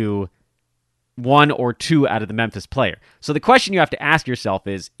opposed to 1 or 2 out of the Memphis player. So the question you have to ask yourself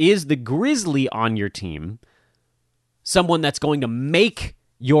is the Grizzly on your team someone that's going to make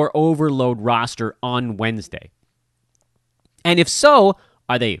your overload roster on Wednesday? And if so,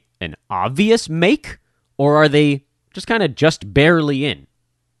 are they an obvious make, or are they just barely in?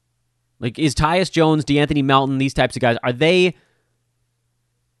 Like, is Tyus Jones, DeAnthony Melton, these types of guys, are they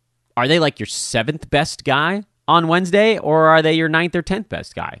like your 7th best guy on Wednesday, or are they your 9th or 10th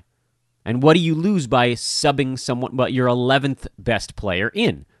best guy? And what do you lose by subbing someone, but your 11th best player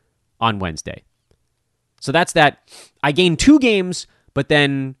in on Wednesday? So that's that. I gain 2 games, but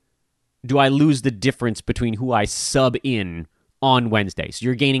then do I lose the difference between who I sub in on Wednesday? So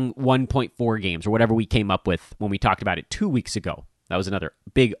you're gaining 1.4 games, or whatever we came up with when we talked about it 2 weeks ago. That was another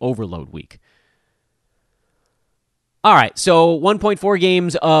big overload week. All right, so 1.4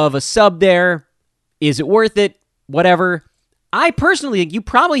 games of a sub there. Is it worth it? Whatever. I personally think you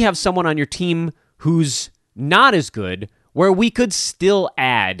probably have someone on your team who's not as good, where we could still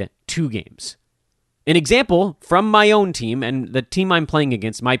add 2 games. An example from my own team, and the team I'm playing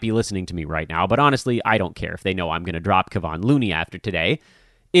against might be listening to me right now, but honestly, I don't care if they know I'm going to drop Kevon Looney after today,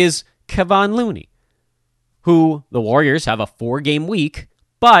 is Kevon Looney, who the Warriors have a 4-game week,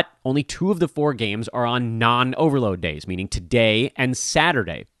 but only 2 of the 4 games are on non-overload days, meaning today and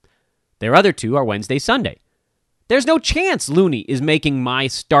Saturday. Their other 2 are Wednesday, Sunday. There's no chance Looney is making my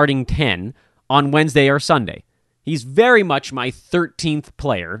starting 10 on Wednesday or Sunday. He's very much my 13th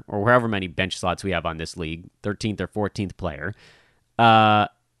player, or however many bench slots we have on this league, 13th or 14th player.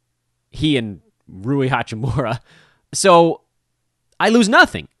 He and Rui Hachimura. So I lose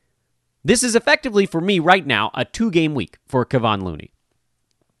nothing. This is effectively, for me right now, a 2-game week for Kevon Looney.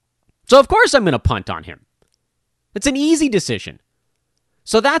 So of course I'm going to punt on him. It's an easy decision.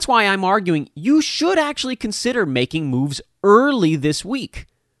 So that's why I'm arguing you should actually consider making moves early this week.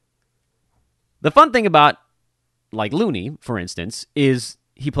 The fun thing about, like Looney, for instance, is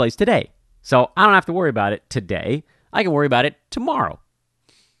he plays today. So I don't have to worry about it today. I can worry about it tomorrow.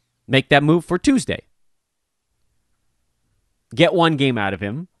 Make that move for Tuesday. Get 1 game out of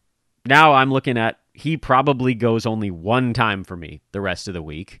him. Now I'm looking at, he probably goes only 1 time for me the rest of the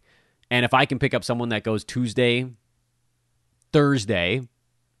week. And if I can pick up someone that goes Tuesday, Thursday,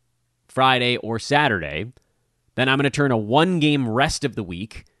 Friday, or Saturday, then I'm going to turn a 1-game rest of the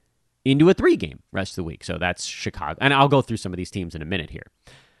week into a 3-game rest of the week. So that's Chicago. And I'll go through some of these teams in a minute here.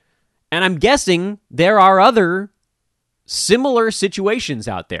 And I'm guessing there are other similar situations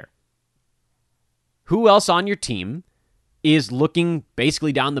out there. Who else on your team is looking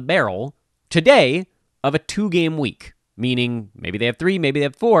basically down the barrel today of a 2-game week? Meaning maybe they have 3, maybe they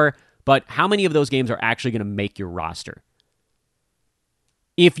have 4, but how many of those games are actually going to make your roster?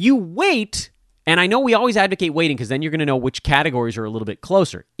 If you wait, and I know we always advocate waiting because then you're going to know which categories are a little bit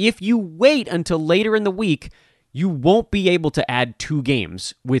closer. If you wait until later in the week, you won't be able to add 2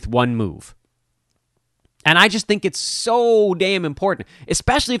 games with one move. And I just think it's so damn important,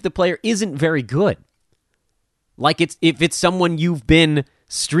 especially if the player isn't very good. Like if it's someone you've been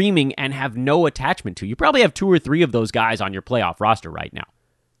streaming and have no attachment to. You probably have 2 or 3 of those guys on your playoff roster right now.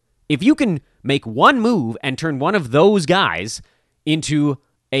 If you can make one move and turn one of those guys into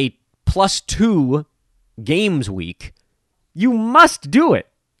a +2 games week, you must do it.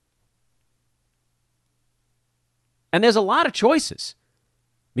 And there's a lot of choices.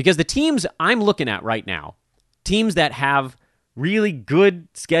 Because the teams I'm looking at right now, teams that have really good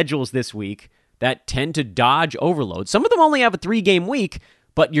schedules this week that tend to dodge overload. Some of them only have a 3-game week,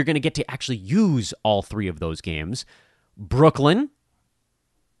 but you're going to get to actually use all 3 of those games. Brooklyn,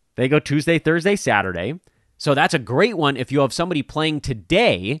 they go Tuesday, Thursday, Saturday. So that's a great one if you have somebody playing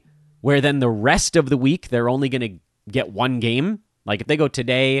today, where then the rest of the week they're only going to get 1 game. Like if they go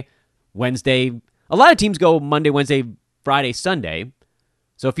today, Wednesday, a lot of teams go Monday, Wednesday, Friday, Sunday.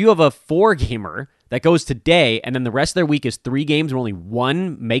 So if you have a 4-gamer that goes today and then the rest of their week is 3 games where only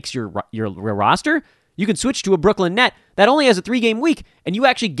 1 makes your roster, you can switch to a Brooklyn Net that only has a 3-game week and you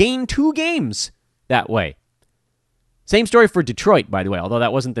actually gain 2 games that way. Same story for Detroit, by the way, although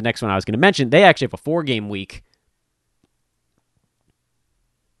that wasn't the next one I was going to mention. They actually have a 4-game week.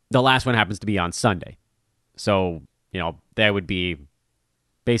 The last one happens to be on Sunday. So, that would be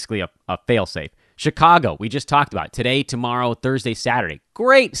basically a fail-safe. Chicago, we just talked about. Today, tomorrow, Thursday, Saturday.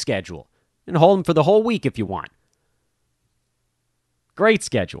 Great schedule. And hold them for the whole week if you want. Great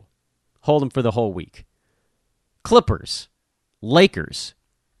schedule. Hold them for the whole week. Clippers, Lakers,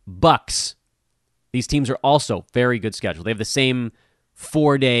 Bucks. These teams are also very good schedule. They have the same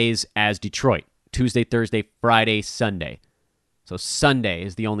 4 days as Detroit. Tuesday, Thursday, Friday, Sunday. So Sunday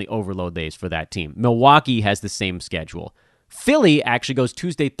is the only overload days for that team. Milwaukee has the same schedule. Philly actually goes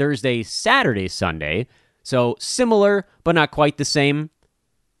Tuesday, Thursday, Saturday, Sunday. So similar, but not quite the same.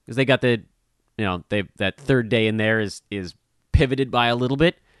 Because they got that 3rd day in there is pivoted by a little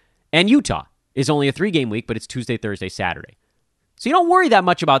bit. And Utah is only a 3-game week, but it's Tuesday, Thursday, Saturday. So you don't worry that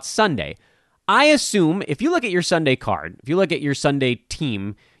much about Sunday. I assume if you look at your Sunday card, if you look at your Sunday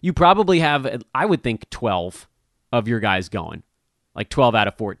team, you probably have, I would think, 12 of your guys going. Like 12 out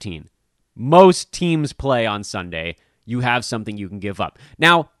of 14. Most teams play on Sunday. You have something you can give up.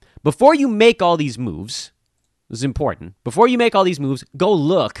 Now, before you make all these moves, this is important. Before you make all these moves, go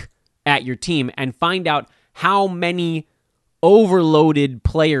look at your team and find out how many overloaded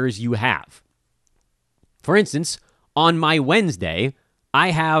players you have. For instance, on my Wednesday,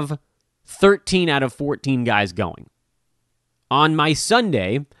 I have 13 out of 14 guys going. On my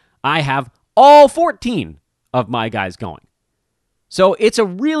Sunday, I have all 14 of my guys going. So it's a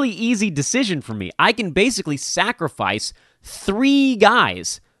really easy decision for me. I can basically sacrifice 3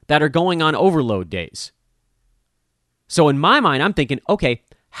 guys that are going on overload days. So in my mind, I'm thinking, okay,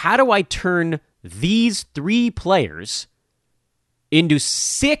 how do I turn these 3 players into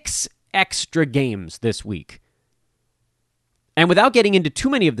 6 extra games this week? And without getting into too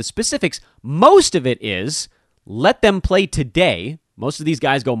many of the specifics, most of it is let them play today. Most of these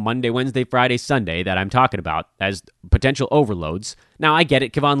guys go Monday, Wednesday, Friday, Sunday that I'm talking about as potential overloads. Now, I get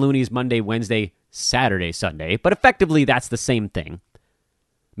it. Kevon Looney's Monday, Wednesday, Saturday, Sunday. But effectively, that's the same thing.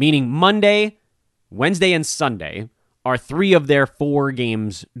 Meaning Monday, Wednesday, and Sunday are 3 of their 4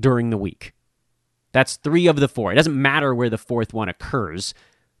 games during the week. That's 3 of the 4. It doesn't matter where the 4th one occurs.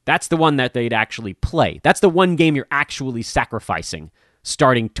 That's the one that they'd actually play. That's the one game you're actually sacrificing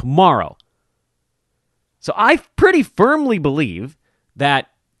starting tomorrow. So I pretty firmly believe that,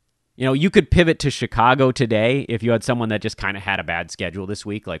 you could pivot to Chicago today if you had someone that just kind of had a bad schedule this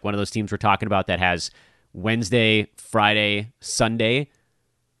week, like one of those teams we're talking about that has Wednesday, Friday, Sunday.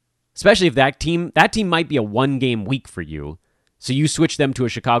 Especially if that team might be a 1-game week for you. So you switch them to a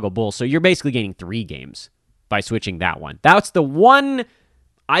Chicago Bulls. So you're basically gaining 3 games by switching that one. That's the one,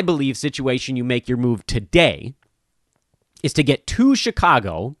 I believe, situation you make your move today is to get to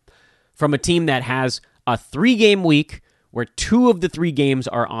Chicago from a team that has a 3-game week where 2 of the 3 games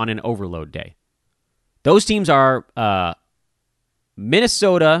are on an overload day. Those teams are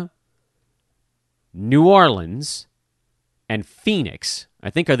Minnesota, New Orleans, and Phoenix, I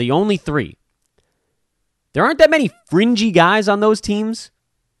think, are the only 3. There aren't that many fringy guys on those teams.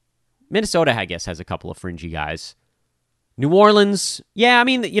 Minnesota, I guess, has a couple of fringy guys. New Orleans, yeah, I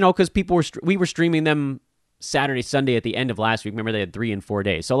mean, because we were streaming them Saturday, Sunday at the end of last week. Remember, they had 3 and 4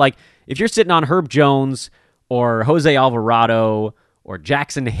 days. So, like, if you're sitting on Herb Jones or Jose Alvarado or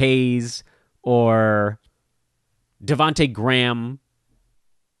Jackson Hayes or Devontae Graham,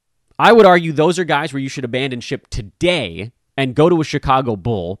 I would argue those are guys where you should abandon ship today and go to a Chicago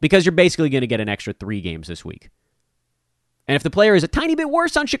Bull because you're basically going to get an extra 3 games this week. And if the player is a tiny bit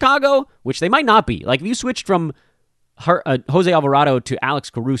worse on Chicago, which they might not be, like if you switched from Jose Alvarado to Alex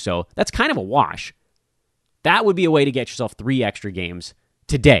Caruso, that's kind of a wash. That would be a way to get yourself 3 extra games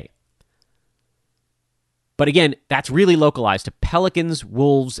today. But again, that's really localized to Pelicans,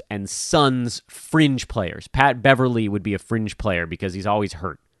 Wolves, and Suns fringe players. Pat Beverly would be a fringe player because he's always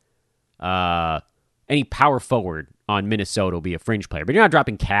hurt. Any power forward on Minnesota will be a fringe player. But you're not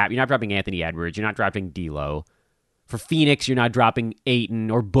dropping Cap. You're not dropping Anthony Edwards. You're not dropping D'Lo. For Phoenix, you're not dropping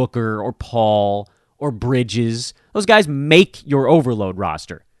Ayton or Booker or Paul or Bridges. Those guys make your overload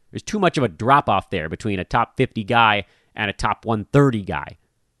roster. There's too much of a drop-off there between a top 50 guy and a top 130 guy.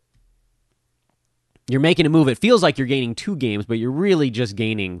 You're making a move. It feels like you're gaining 2 games, but you're really just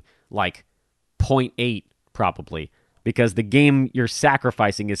gaining like 0.8 probably because the game you're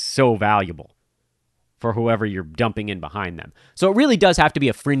sacrificing is so valuable for whoever you're dumping in behind them. So it really does have to be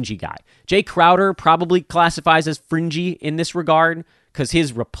a fringy guy. Jay Crowder probably classifies as fringy in this regard because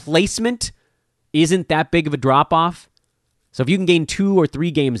his replacement isn't that big of a drop-off. So if you can gain 2 or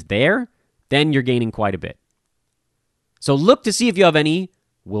 3 games there, then you're gaining quite a bit. So look to see if you have any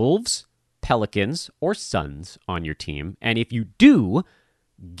Wolves, Pelicans, or Suns on your team. And if you do,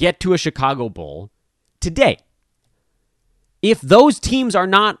 get to a Chicago Bull today. If those teams are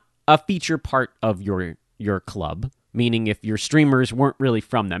not a feature part of your club, meaning if your streamers weren't really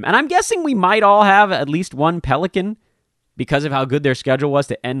from them, and I'm guessing we might all have at least one Pelican because of how good their schedule was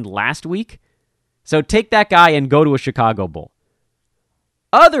to end last week. So take that guy and go to a Chicago Bull.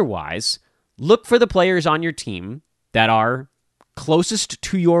 Otherwise, look for the players on your team that are closest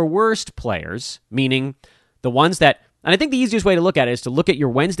to your worst players, meaning the ones that, and I think the easiest way to look at it is to look at your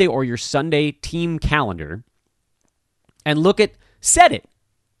Wednesday or your Sunday team calendar and set it.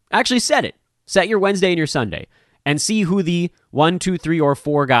 Set your Wednesday and your Sunday and see who the 1, 2, 3, or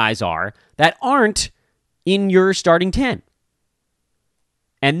 4 guys are that aren't in your starting 10.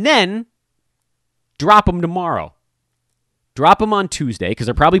 And then drop them tomorrow. Drop them on Tuesday because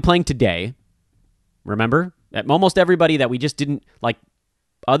they're probably playing today. Remember? Almost everybody that we just didn't, like,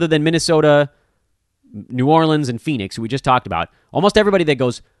 other than Minnesota, New Orleans, and Phoenix, who we just talked about, almost everybody that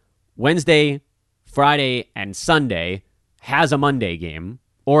goes Wednesday, Friday, and Sunday has a Monday game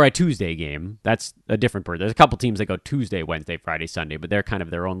or a Tuesday game. That's a different part. There's a couple teams that go Tuesday, Wednesday, Friday, Sunday, but they're kind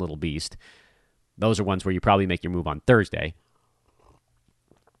of their own little beast. Those are ones where you probably make your move on Thursday.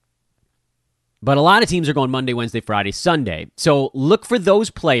 But a lot of teams are going Monday, Wednesday, Friday, Sunday. So look for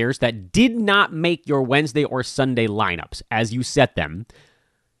those players that did not make your Wednesday or Sunday lineups as you set them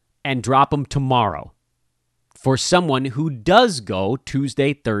and drop them tomorrow for someone who does go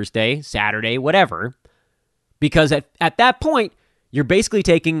Tuesday, Thursday, Saturday, whatever. Because at that point, you're basically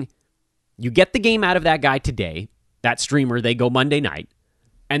you get the game out of that guy today, that streamer, they go Monday night,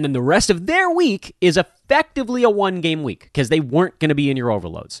 and then the rest of their week is effectively a 1-game week because they weren't going to be in your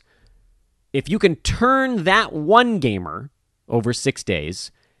overloads. If you can turn that 1 gamer over 6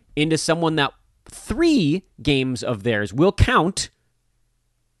 days into someone that 3 games of theirs will count,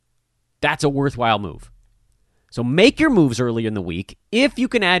 that's a worthwhile move. So make your moves early in the week if you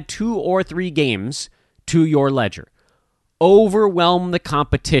can add 2 or 3 games to your ledger. Overwhelm the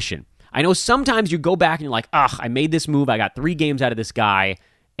competition. I know sometimes you go back and you're like, I made this move. I got 3 games out of this guy,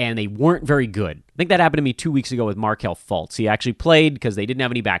 and they weren't very good. I think that happened to me 2 weeks ago with Markelle Fultz. He actually played because they didn't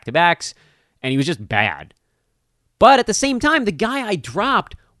have any back-to-backs, and he was just bad. But at the same time, the guy I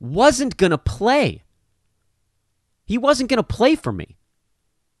dropped wasn't going to play. He wasn't going to play for me.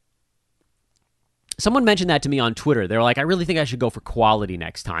 Someone mentioned that to me on Twitter. They were like, I really think I should go for quality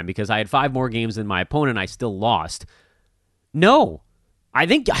next time because I had 5 more games than my opponent and I still lost. No. I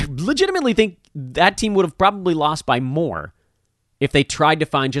legitimately think that team would have probably lost by more if they tried to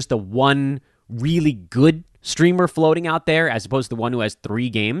find just the one really good streamer floating out there as opposed to the one who has 3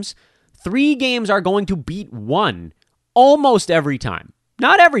 games. 3 games are going to beat 1 almost every time.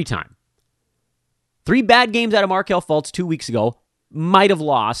 Not every time. 3 bad games out of Markelle Fultz 2 weeks ago might have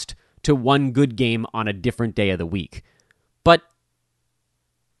lost to 1 good game on a different day of the week. But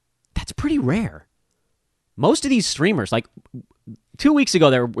that's pretty rare. Most of these streamers, like 2 weeks ago,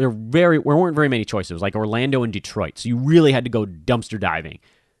 there weren't very many choices, like Orlando and Detroit. So you really had to go dumpster diving.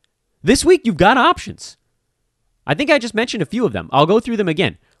 This week, you've got options. I think I just mentioned a few of them. I'll go through them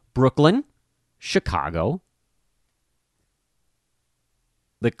again. Brooklyn, Chicago,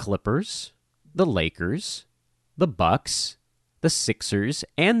 the Clippers, the Lakers, the Bucks, the Sixers,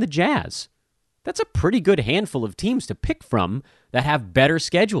 and the Jazz. That's a pretty good handful of teams to pick from that have better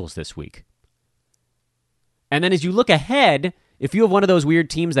schedules this week. And then as you look ahead, if you have one of those weird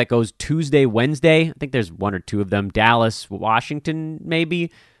teams that goes Tuesday, Wednesday, I think there's one or two of them, Dallas, Washington,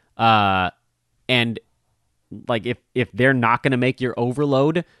 maybe, and like if they're not going to make your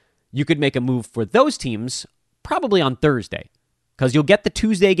overload, you could make a move for those teams probably on Thursday because you'll get the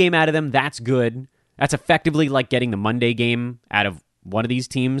Tuesday game out of them. That's good. That's effectively like getting the Monday game out of one of these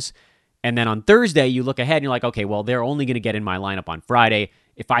teams. And then on Thursday, you look ahead and you're like, okay, well, they're only going to get in my lineup on Friday.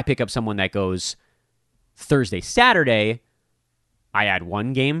 If I pick up someone that goes Thursday, Saturday, I add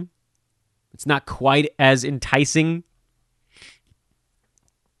one game. It's not quite as enticing.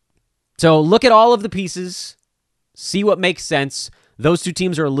 So look at all of the pieces, see what makes sense. Those two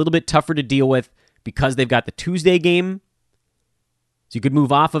teams are a little bit tougher to deal with because they've got the Tuesday game. So you could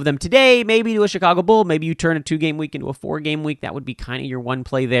move off of them today, maybe to a Chicago Bull. Maybe you turn a 2-game week into a 4-game week. That would be kind of your one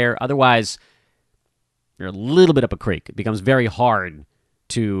play there. Otherwise, you're a little bit up a creek. It becomes very hard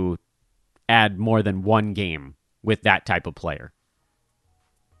to add more than one game with that type of player.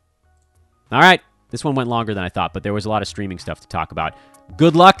 All right, this one went longer than I thought, but there was a lot of streaming stuff to talk about.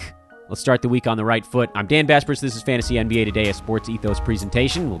 Good luck. Let's start the week on the right foot. I'm Dan Vespers. This is Fantasy NBA Today, a Sports Ethos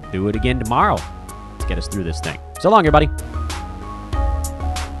presentation. We'll do it again tomorrow. Let's get us through this thing. So long, everybody.